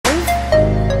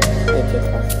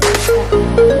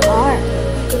are.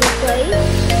 Can you play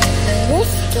this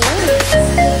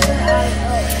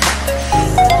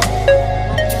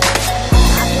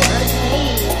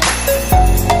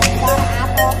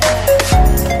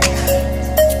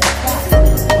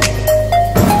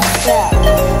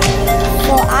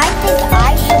So I think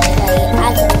I should play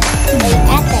as an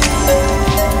epic.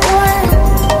 Or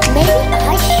maybe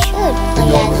I should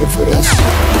play as for this.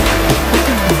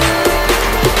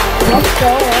 Let's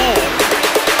go in.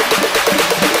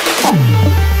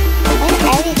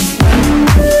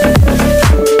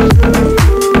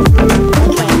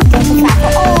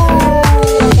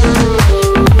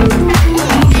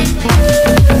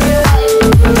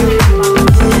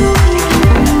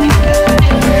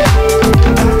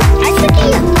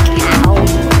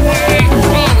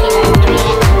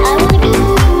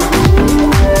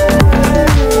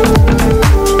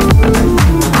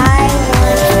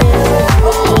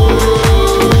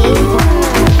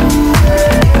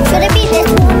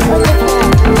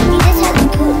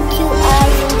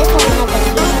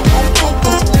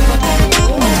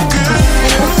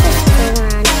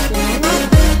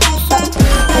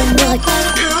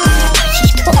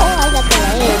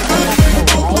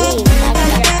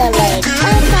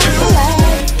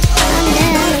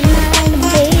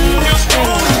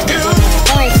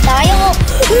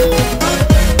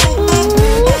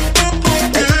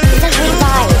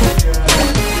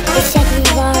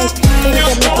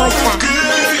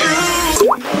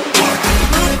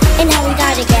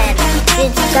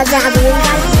 Does it have a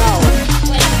revive? No.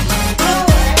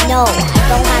 No, I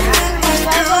don't have it.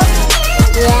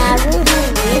 Yeah, we'll do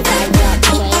revive up,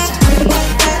 Grayson.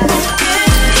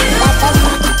 That does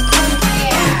not.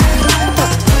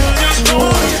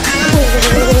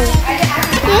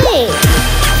 Hey!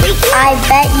 I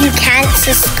bet you can't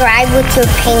subscribe with your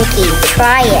pinky.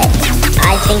 Try it.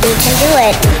 I think you can do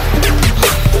it.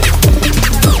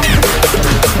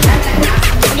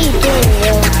 What are you doing,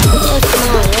 Will? You're so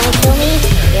small. You wanna kill me?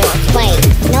 Wait,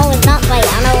 no, it's not fight. I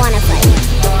don't want to fight.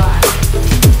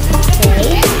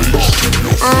 Okay.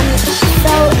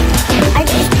 So I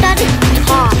just gotta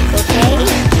talk, okay?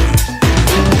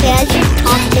 Okay, I just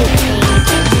talk to the king.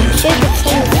 Should the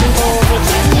king go over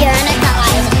here and I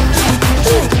died.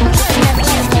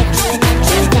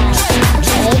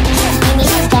 Okay, let me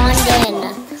spawned in.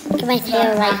 Look at my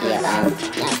tail right here. No,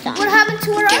 it's not. What happened to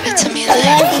our other? Let's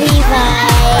revive.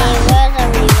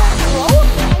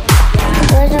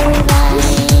 Where's the revive? Where's the revive?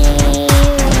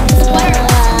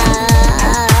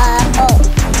 Oh.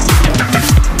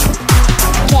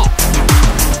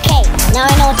 Okay. Now I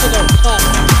know what to do. Okay.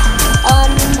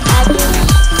 I just.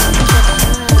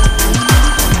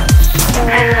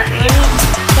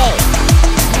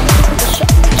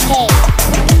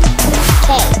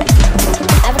 Okay.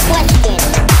 I have a question.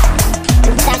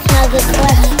 That's not a good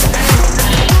question.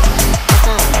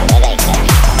 That's not what I said.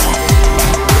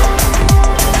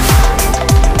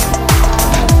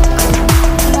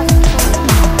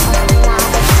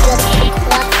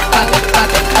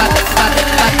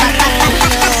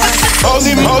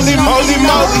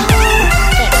 Moly.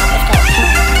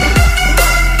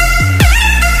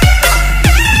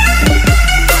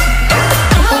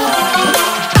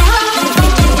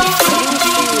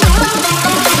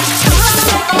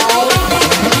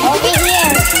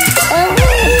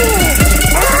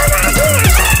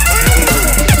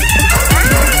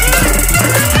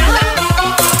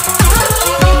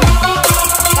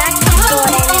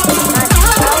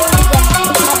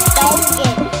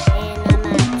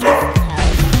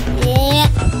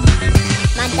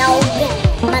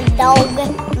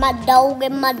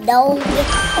 My dog.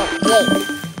 Oh, yay.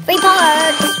 3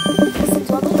 parts.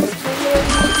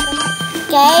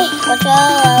 Okay, watch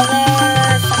over.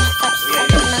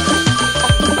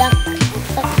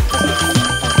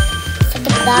 Suck a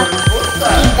duck.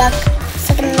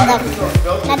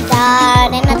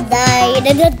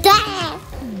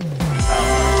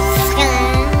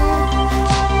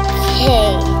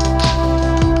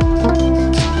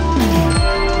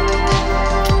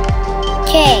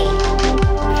 Okay.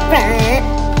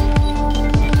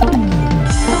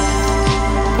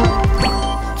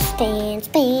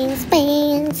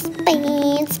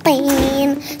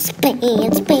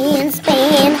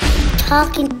 Spin.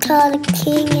 Talking to the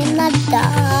king in the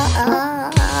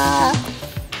dark.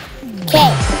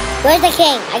 Okay, where's the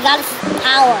king? I got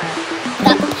power.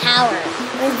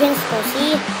 I'm invincible,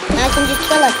 see? Now I can just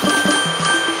kill him.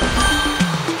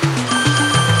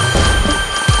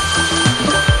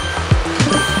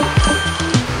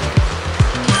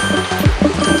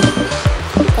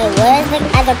 Okay, where's the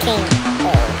other king?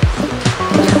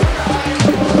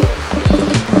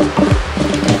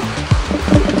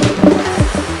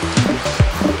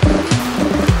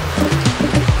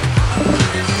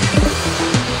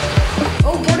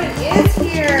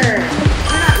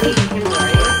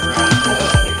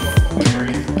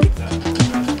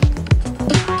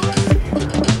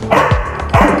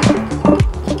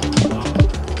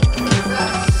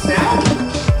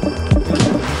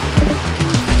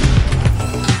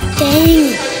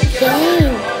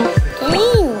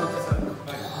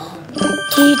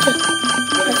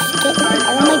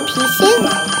 pieces,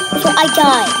 so I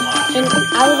died. And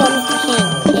I was almost the king.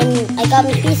 And I got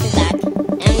my pieces back.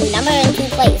 And now we're in 2nd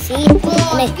place, see?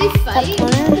 Well, And if we fight,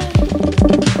 corner.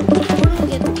 we'll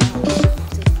get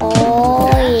Oh,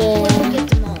 yeah. we'll get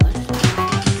demolished.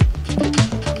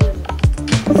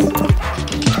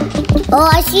 Oh,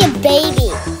 I see a baby.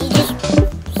 He's just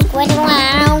squirting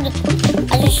around.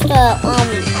 I just,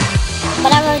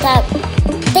 whatever that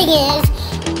thing is.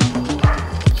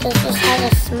 So it just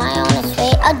has a smile on his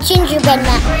face. A gingerbread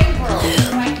man.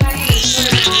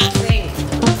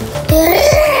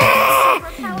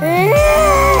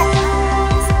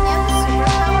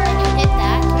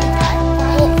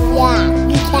 Yeah,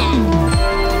 you can.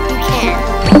 You can.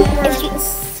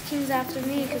 After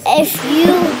me, because If you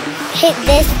hit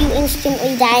this, you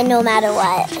instantly die no matter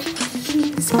what. this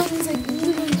king's like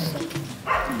literally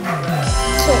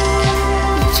so.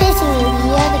 He's chasing you.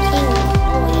 You're the king.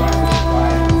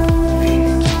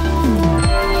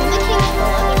 Can the king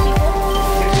kill other people?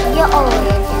 You're over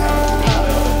there.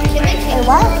 Can they kill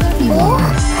What? other people?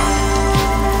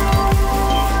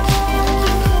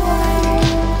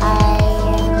 I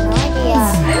have no idea.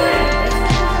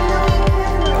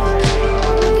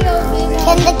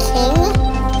 Can the king?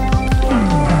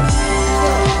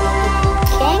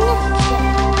 King?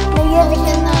 No, you're the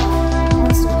king.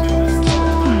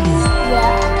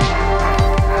 Yeah.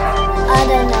 I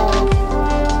don't know.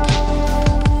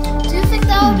 Do you think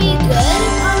that would be good,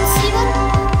 Steven?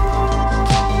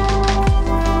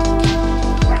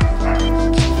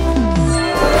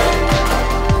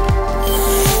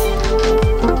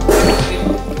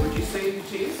 Would you say the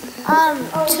cheese?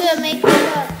 To make the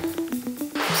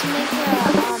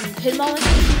pinball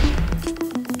machine?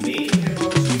 Making him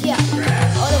over cheese? Yeah,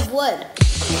 out of wood.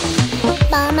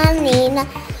 Banana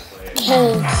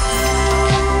cake.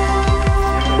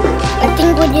 I think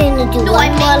we're gonna do No,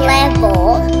 one I more make it. level.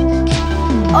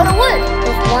 Out of wood.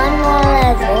 Just one more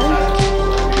level.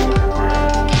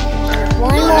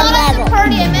 One No, more not at the level.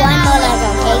 party, I meant One more at level.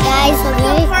 the- Okay, guys? No,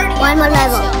 Okay? party One more at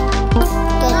level. the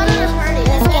Good. Not at a party.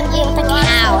 Let's get you with the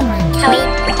cow. Cowie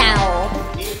cow.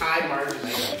 He's high margin.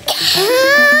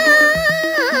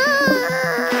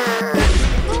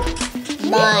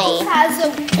 Bye. Has a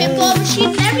pinball machine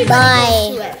and everybody Bye.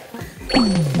 goes to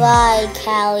it. Bye,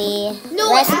 Callie. No,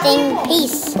 Rest in animal.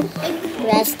 peace.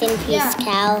 Rest in peace, Yeah.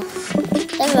 Cal.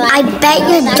 I bet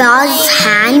your dog's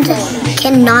hand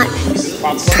cannot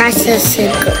press the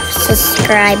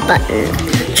subscribe button.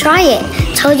 Try it.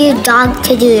 Tell your dog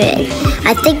to do it.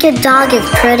 I think your dog is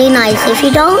pretty nice. If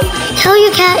you don't, tell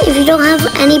your cat. If you don't have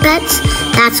any pets,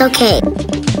 that's okay.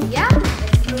 Yeah.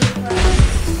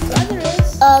 Brother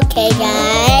is. Okay,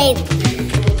 guys.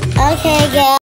 Okay, guys.